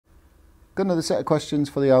Got another set of questions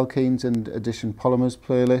for the Alkenes and Addition Polymers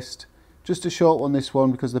playlist. Just a short one, this one,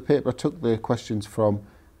 because the paper I took the questions from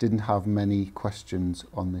didn't have many questions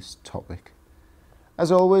on this topic.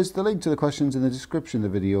 As always, the link to the questions in the description of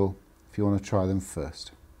the video if you want to try them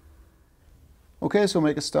first. Okay, so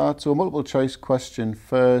make a start. So a multiple choice question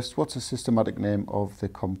first. What's the systematic name of the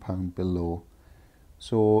compound below?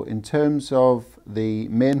 So in terms of the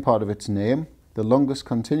main part of its name, the longest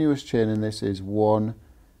continuous chain in this is 1,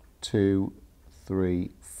 2,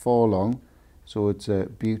 3, 4 long. So it's a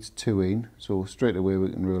butene. So straight away we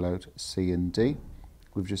can rule out C and D.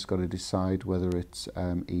 We've just got to decide whether it's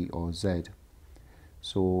E or Z.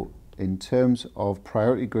 So in terms of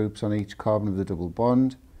priority groups on each carbon of the double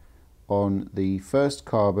bond, on the first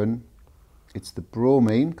carbon it's the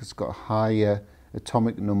bromine because it's got a higher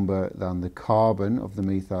atomic number than the carbon of the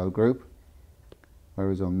methyl group,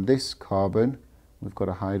 whereas on this carbon we've got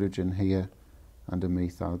a hydrogen here and a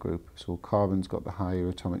methyl group. So carbon's got the higher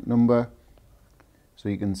atomic number. So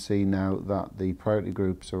you can see now that the priority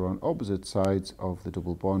groups are on opposite sides of the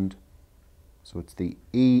double bond. So it's the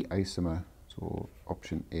E isomer. So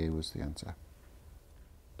option A was the answer.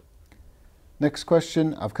 Next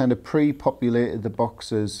question, I've kind of pre-populated the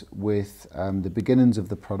boxes with the beginnings of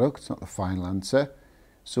the product, it's not the final answer.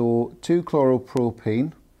 So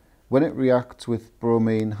 2-chloropropene, when it reacts with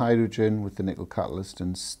bromine, hydrogen with the nickel catalyst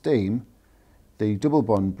and steam, the double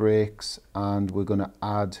bond breaks and we're going to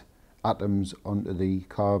add atoms onto the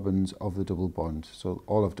carbons of the double bond. So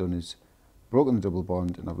all I've done is broken the double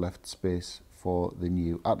bond and I've left space for the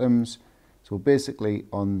new atoms. So basically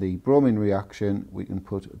on the bromine reaction we can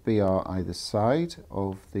put Br either side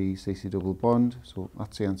of the CC double bond, so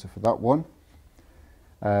that's the answer for that one.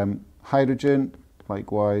 Hydrogen,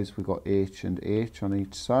 likewise we've got H and H on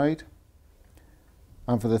each side.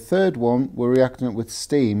 And for the third one we're reacting it with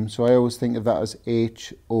steam, so I always think of that as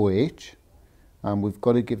HOH. And we've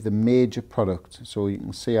got to give the major product. So you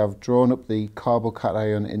can see I've drawn up the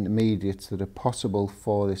carbocation intermediates that are possible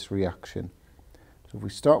for this reaction. So if we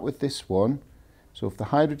start with this one, so if the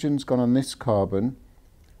hydrogen's gone on this carbon,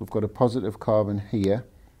 we've got a positive carbon here,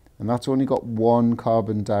 and that's only got one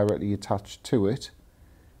carbon directly attached to it,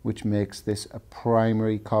 which makes this a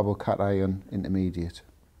primary carbocation intermediate.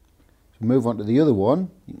 So move on to the other one,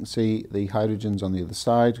 you can see the hydrogen's on the other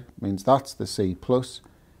side, means that's the C+.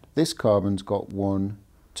 This carbon's got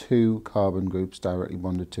 2 carbon groups directly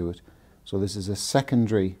bonded to it. So this is a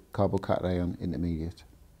secondary carbocation intermediate.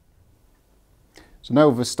 So now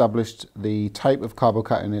we've established the type of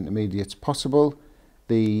carbocation intermediates possible.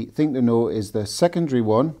 The thing to know is the secondary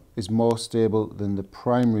one is more stable than the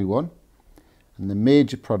primary one. And the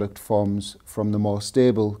major product forms from the more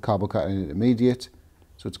stable carbocation intermediate.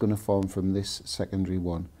 So it's going to form from this secondary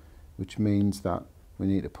one, which means that we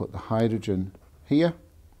need to put the hydrogen here.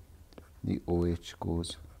 The OH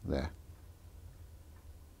goes there.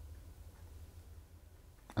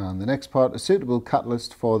 And the next part, a suitable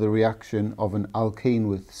catalyst for the reaction of an alkene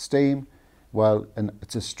with steam. Well,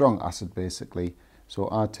 it's a strong acid basically, so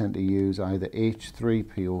I tend to use either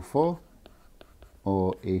H3PO4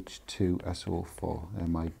 or H2SO4. They're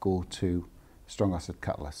my go-to strong acid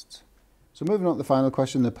catalysts. So moving on to the final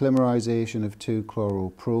question, the polymerization of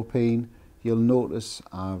 2-chloropropene. You'll notice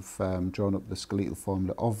I've drawn up the skeletal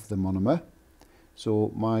formula of the monomer.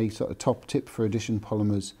 So my sort of top tip for addition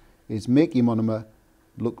polymers is make your monomer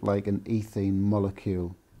look like an ethene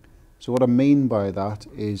molecule. So what I mean by that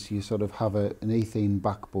is you sort of have an ethene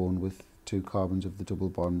backbone with 2 carbons of the double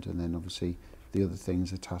bond and then obviously the other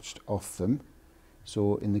things attached off them.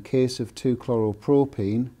 So in the case of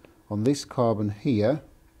 2-chloropropene, on this carbon here,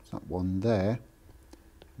 there's that one there,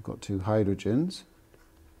 we've got 2 hydrogens.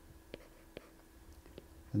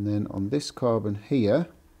 And then on this carbon here,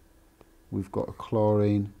 we've got a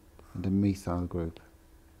chlorine and a methyl group.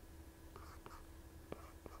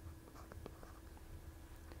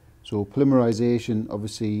 So polymerization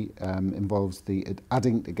obviously involves the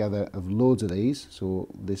adding together of loads of these. So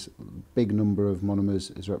this big number of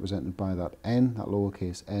monomers is represented by that N, that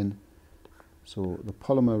lowercase n. So the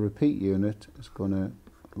polymer repeat unit is going to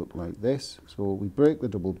look like this. So we break the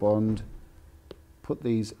double bond, put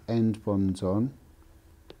these end bonds on,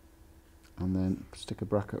 and then stick a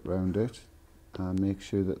bracket around it and make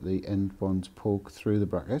sure that the end bonds poke through the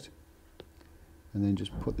bracket, and then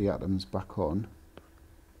just put the atoms back on.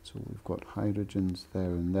 So we've got hydrogens there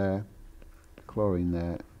and there, chlorine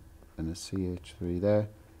there and a CH3 there,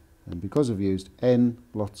 and because I've used N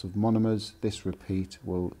lots of monomers, this repeat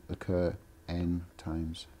will occur N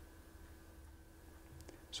times.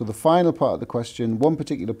 So the final part of the question, one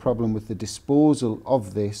particular problem with the disposal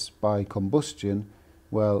of this by combustion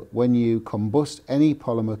Well, when you combust any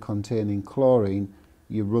polymer containing chlorine,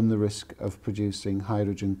 you run the risk of producing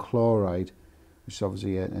hydrogen chloride, which is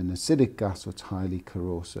obviously an acidic gas, so it's highly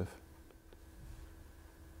corrosive.